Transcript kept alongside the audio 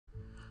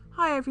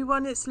Hi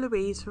everyone, it's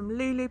Louise from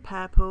Lulu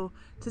Purple.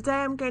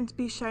 Today I'm going to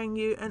be showing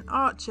you an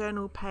art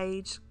journal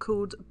page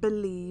called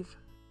Believe.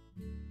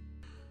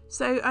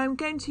 So I'm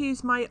going to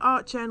use my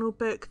art journal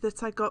book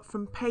that I got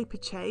from Paper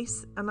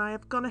Chase, and I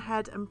have gone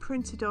ahead and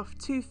printed off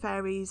two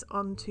fairies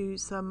onto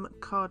some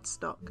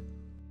cardstock.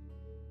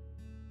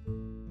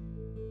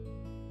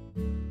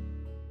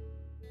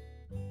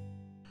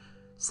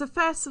 So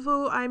first of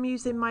all, I'm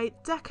using my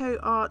Deco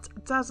Art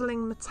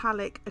Dazzling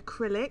Metallic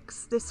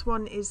acrylics. This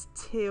one is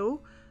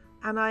teal,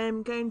 and I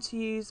am going to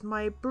use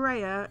my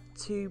brayer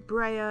to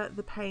brayer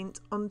the paint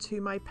onto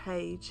my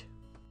page.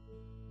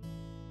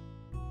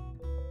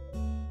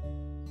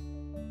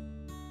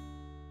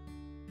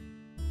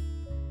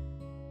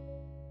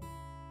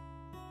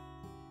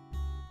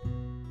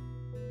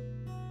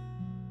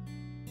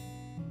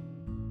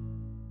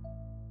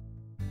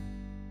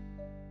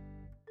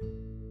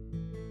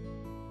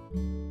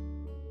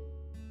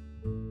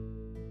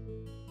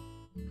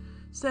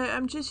 So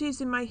I'm just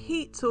using my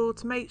heat tool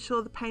to make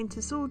sure the paint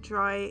is all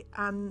dry,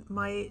 and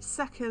my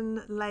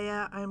second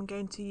layer I'm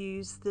going to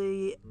use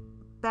the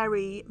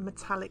berry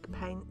metallic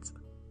paint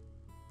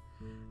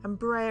and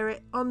brayer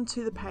it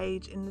onto the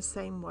page in the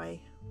same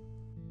way.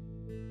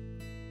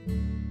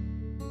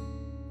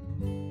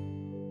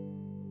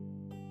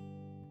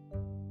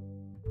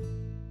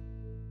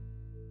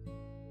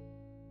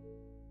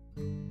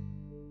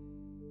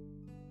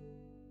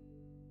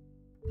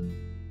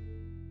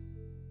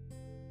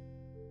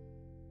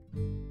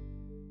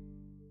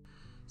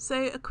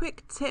 So a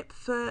quick tip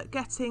for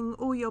getting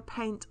all your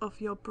paint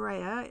off your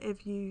brayer,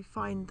 if you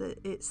find that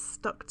it's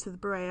stuck to the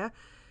brayer,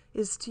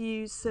 is to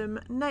use some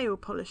nail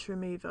polish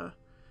remover.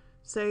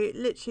 So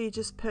literally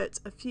just put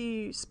a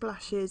few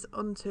splashes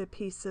onto a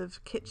piece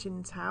of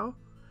kitchen towel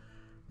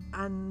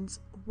and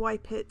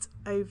wipe it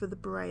over the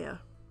brayer.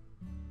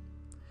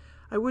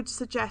 I would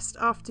suggest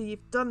after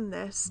you've done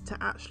this to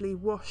actually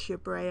wash your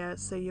brayer,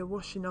 so you're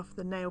washing off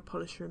the nail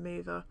polish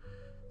remover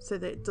so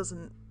that it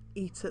doesn't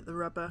eat at the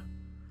rubber.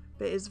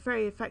 But it's a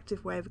very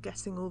effective way of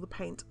getting all the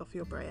paint off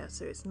your brayer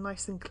so it's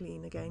nice and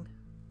clean again.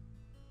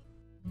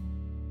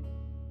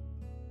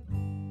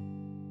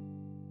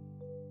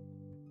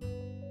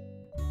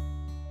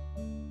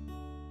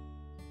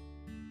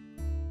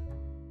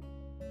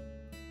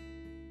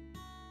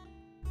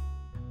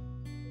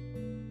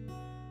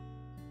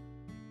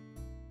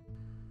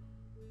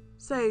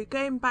 So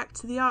going back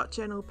to the art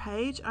journal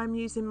page, I'm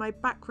using my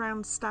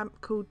background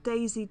stamp called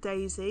Daisy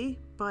Daisy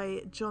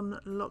by John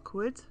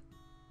Lockwood.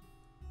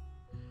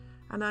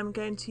 And I'm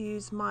going to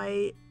use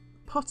my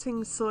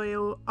potting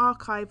soil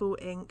archival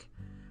ink,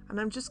 and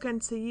I'm just going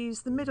to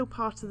use the middle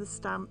part of the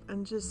stamp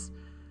and just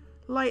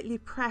lightly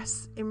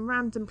press in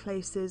random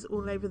places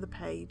all over the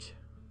page.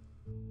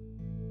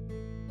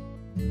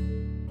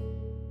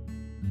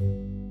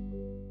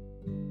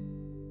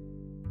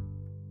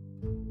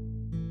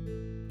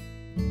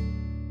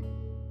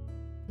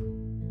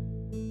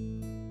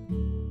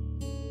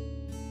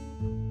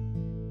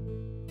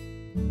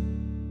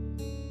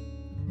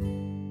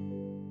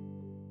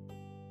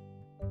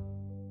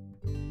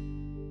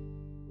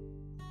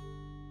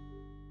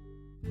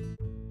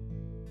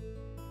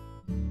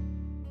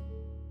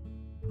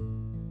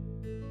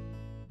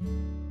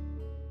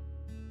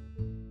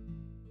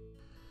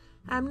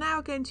 I'm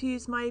now going to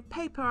use my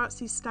Paper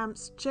Artsy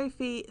Stamps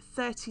Jofi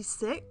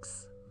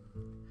 36,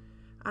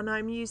 and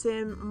I'm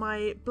using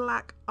my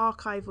black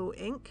archival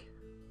ink,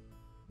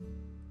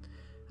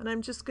 and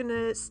I'm just going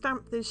to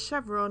stamp this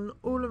chevron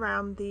all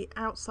around the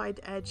outside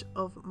edge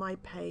of my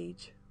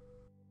page.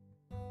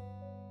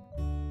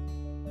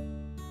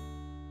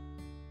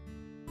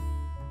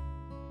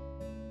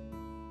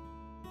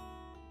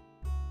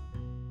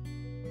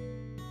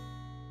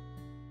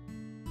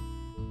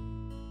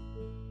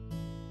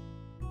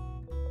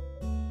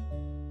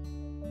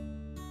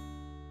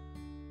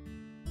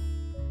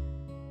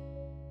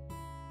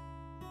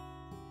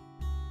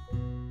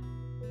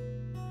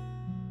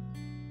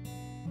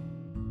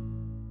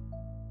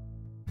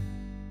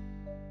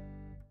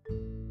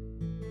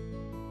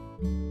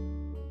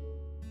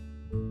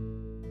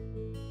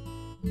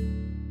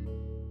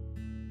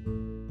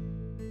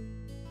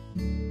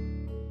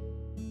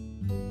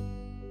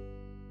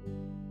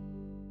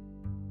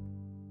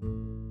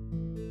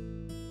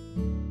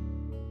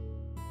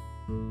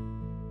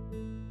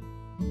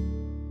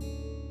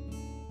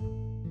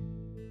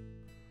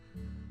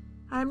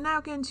 I'm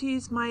now going to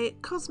use my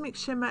Cosmic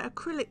Shimmer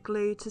acrylic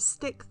glue to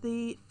stick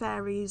the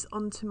fairies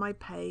onto my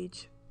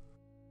page.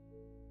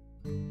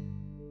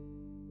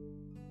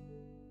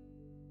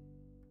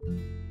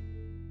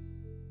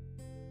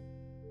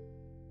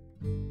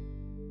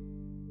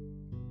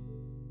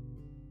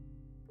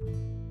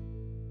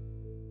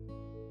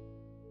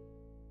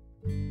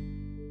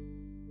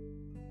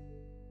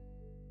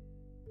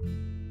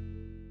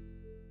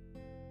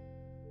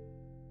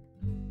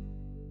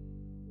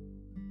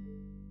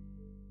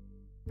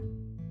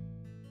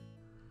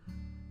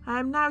 I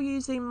am now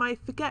using my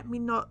Forget Me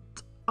Not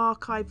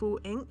archival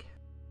ink.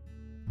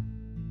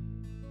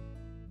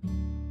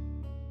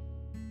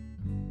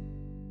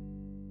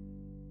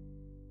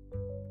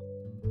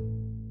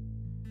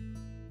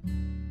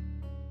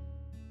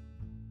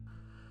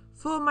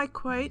 For my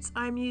quote,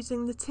 I'm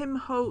using the Tim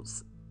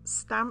Holtz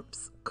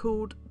stamps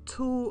called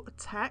Tall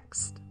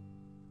Text.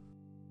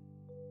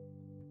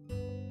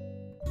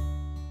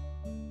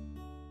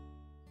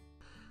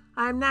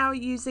 I am now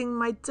using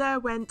my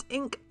Derwent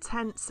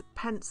Inktense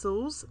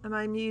pencils, and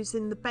I'm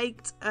using the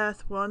Baked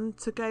Earth one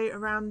to go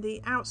around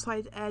the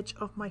outside edge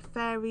of my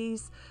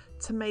fairies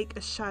to make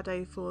a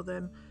shadow for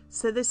them.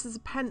 So this is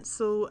a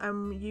pencil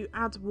and you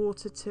add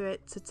water to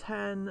it to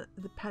turn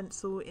the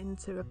pencil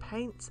into a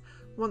paint.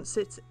 Once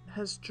it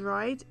has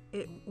dried,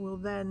 it will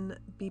then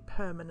be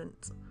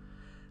permanent.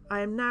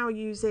 I am now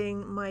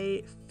using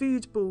my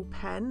food ball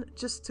pen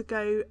just to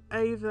go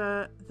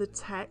over the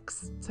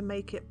text to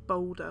make it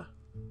bolder.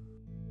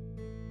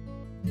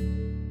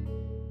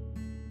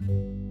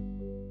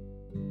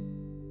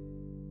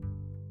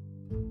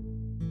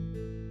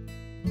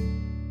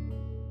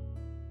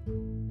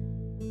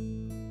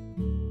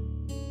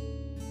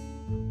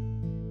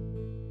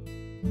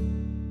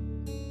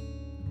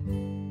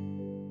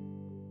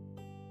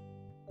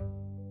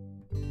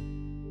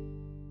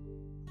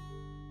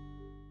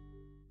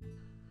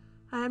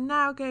 I am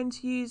now going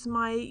to use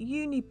my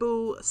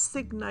Uniball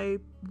Signo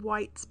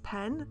white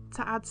pen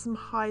to add some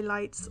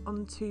highlights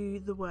onto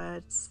the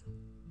words.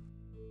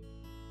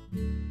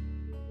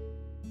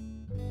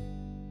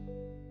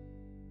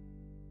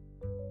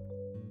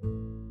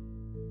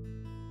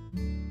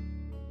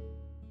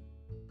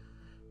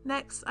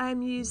 Next, I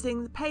am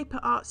using the Paper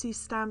Artsy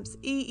Stamps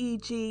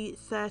EEG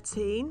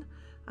 13,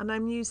 and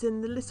I'm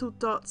using the little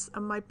dots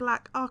and my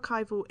black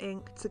archival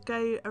ink to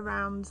go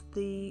around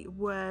the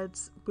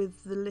words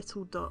with the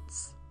little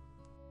dots.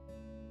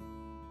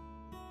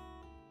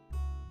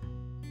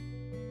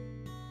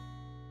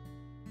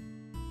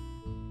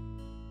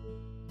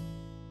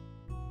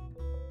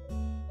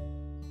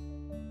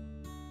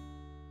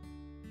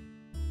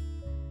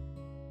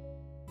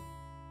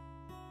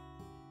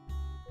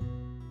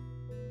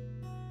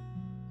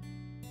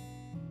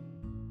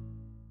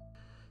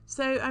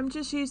 So I'm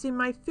just using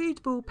my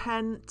food ball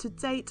pen to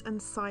date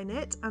and sign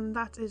it, and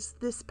that is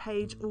this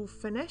page all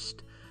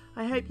finished.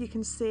 I hope you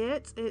can see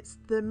it.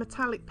 The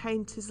metallic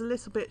paint is a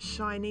little bit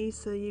shiny,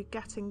 so you're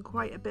getting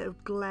quite a bit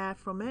of glare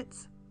from it.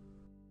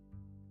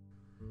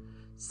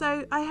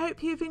 So I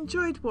hope you've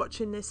enjoyed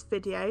watching this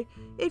video.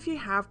 If you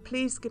have,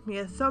 please give me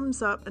a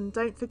thumbs up and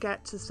don't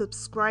forget to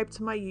subscribe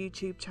to my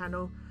YouTube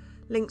channel.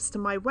 Links to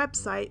my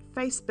website,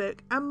 Facebook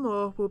and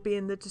more will be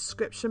in the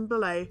description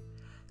below.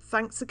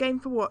 Thanks again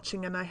for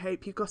watching, and I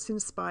hope you got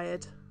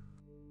inspired.